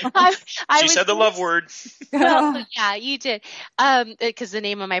said the love word. Well, yeah, you did. Because the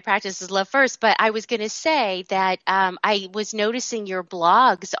name of my practice is Love First. But I was going to say that I was noticing your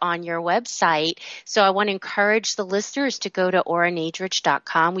blogs on your website. So I want to encourage the listeners to go to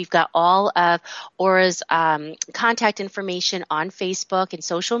oranadrich.com. We've got all of Ora's contact information on Facebook and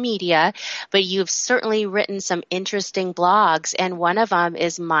social media. But you've certainly written some interesting blogs. And one of them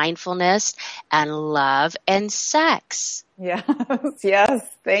is Mindfulness and Love and Sex. Yes.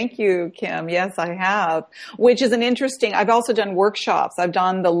 Thank you, Kim. Yes, I have, which is I've also done workshops. I've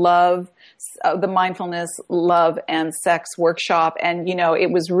done the mindfulness, love, and sex workshop. And,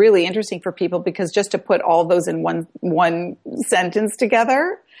 it was really interesting for people, because just to put all those in one sentence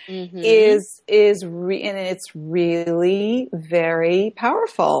together mm-hmm. is and it's really very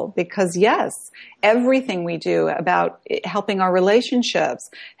powerful, because yes, everything we do about helping our relationships,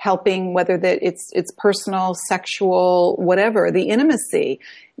 helping whether that it's personal, sexual, whatever, the intimacy,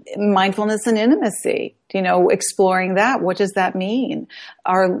 mindfulness and intimacy, exploring that. What does that mean?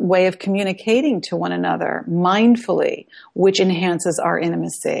 Our way of communicating to one another mindfully, which enhances our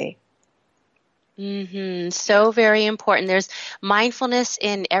intimacy. Mm-hmm. So very important. There's mindfulness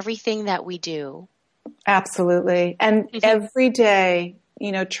in everything that we do. Absolutely. And every day,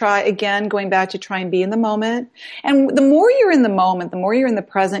 going back to try and be in the moment. And the more you're in the moment, the more you're in the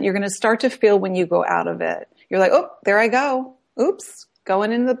present, you're going to start to feel when you go out of it. You're like, oh, there I go. Oops,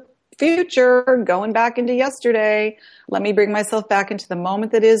 going in the future, going back into yesterday. Let me bring myself back into the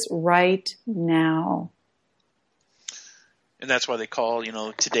moment that is right now. And that's why they call,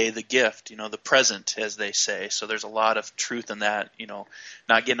 today the gift, the present, as they say. So there's a lot of truth in that,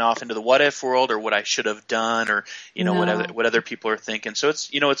 not getting off into the what if world or what I should have done or, what other people are thinking. So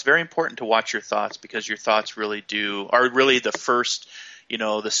it's, it's very important to watch your thoughts, because your thoughts are really the first,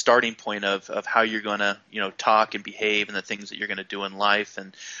 the starting point of how you're going to, talk and behave and the things that you're going to do in life.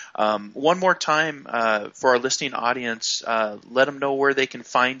 And one more time for our listening audience, let them know where they can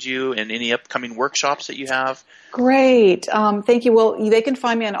find you and any upcoming workshops that you have. Great. Thank you. Well, they can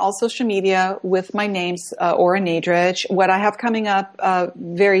find me on all social media with my name's Ora Nadrich. What I have coming up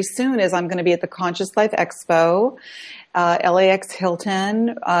very soon is I'm going to be at the Conscious Life Expo, LAX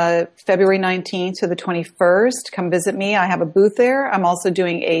Hilton, February 19th to the 21st. Come visit me. I have a booth there. I'm also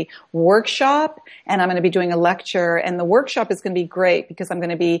doing a workshop, and I'm going to be doing a lecture. And the workshop is going to be great, because I'm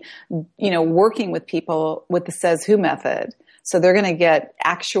going to be, working with people with the Says Who method. So they're going to get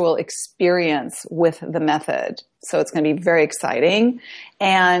actual experience with the method. So it's going to be very exciting.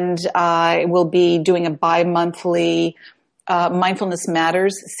 And I will be doing a bi-monthly Mindfulness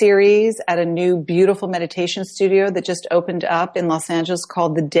Matters series at a new beautiful meditation studio that just opened up in Los Angeles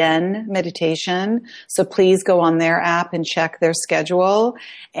called The Den Meditation. So please go on their app and check their schedule.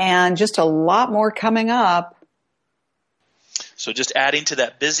 And just a lot more coming up. So just adding to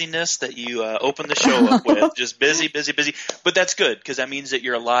that busyness that you opened the show up with, just busy. But that's good, because that means that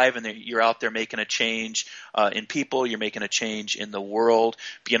you're alive and that you're out there making a change in people. You're making a change in the world.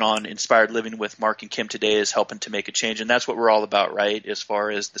 Being on Inspired Living with Mark and Kim today is helping to make a change. And that's what we're all about, right, as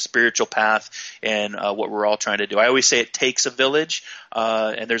far as the spiritual path and what we're all trying to do. I always say it takes a village,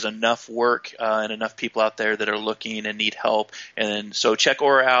 and there's enough work and enough people out there that are looking and need help. And so check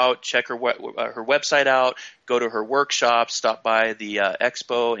Ora out, check her website out. Go to her workshop, stop by the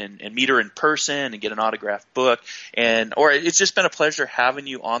expo and meet her in person and get an autographed book. Or it's just been a pleasure having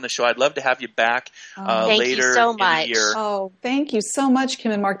you on the show. I'd love to have you back later in the year. Oh, thank you so much,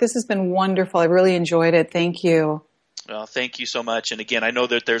 Kim and Mark. This has been wonderful. I really enjoyed it. Thank you. Well, thank you so much. And again, I know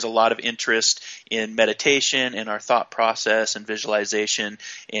that there's a lot of interest in meditation and our thought process and visualization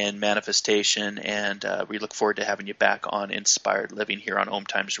and manifestation. And we look forward to having you back on Inspired Living here on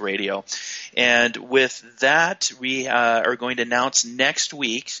OMTimes Radio. And with that, we are going to announce next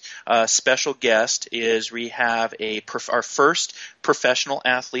week's special guest is we have our first professional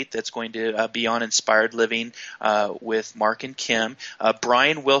athlete that's going to be on Inspired Living with Mark and Kim.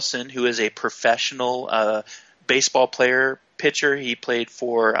 Brian Wilson, who is a professional baseball player, pitcher. He played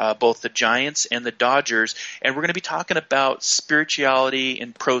for both the Giants and the Dodgers. And we're going to be talking about spirituality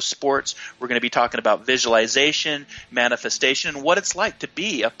in pro sports. We're going to be talking about visualization, manifestation, and what it's like to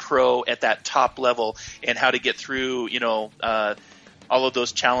be a pro at that top level and how to get through, all of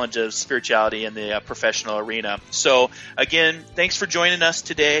those challenges of spirituality in the professional arena. So, again, thanks for joining us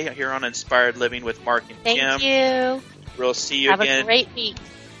today here on Inspired Living with Mark and Kim. Thank you. We'll see you again. Have a great week.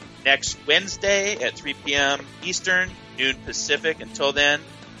 Next Wednesday at 3 p.m. Eastern, noon Pacific. Until then,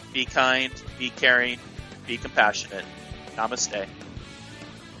 be kind, be caring, be compassionate. Namaste.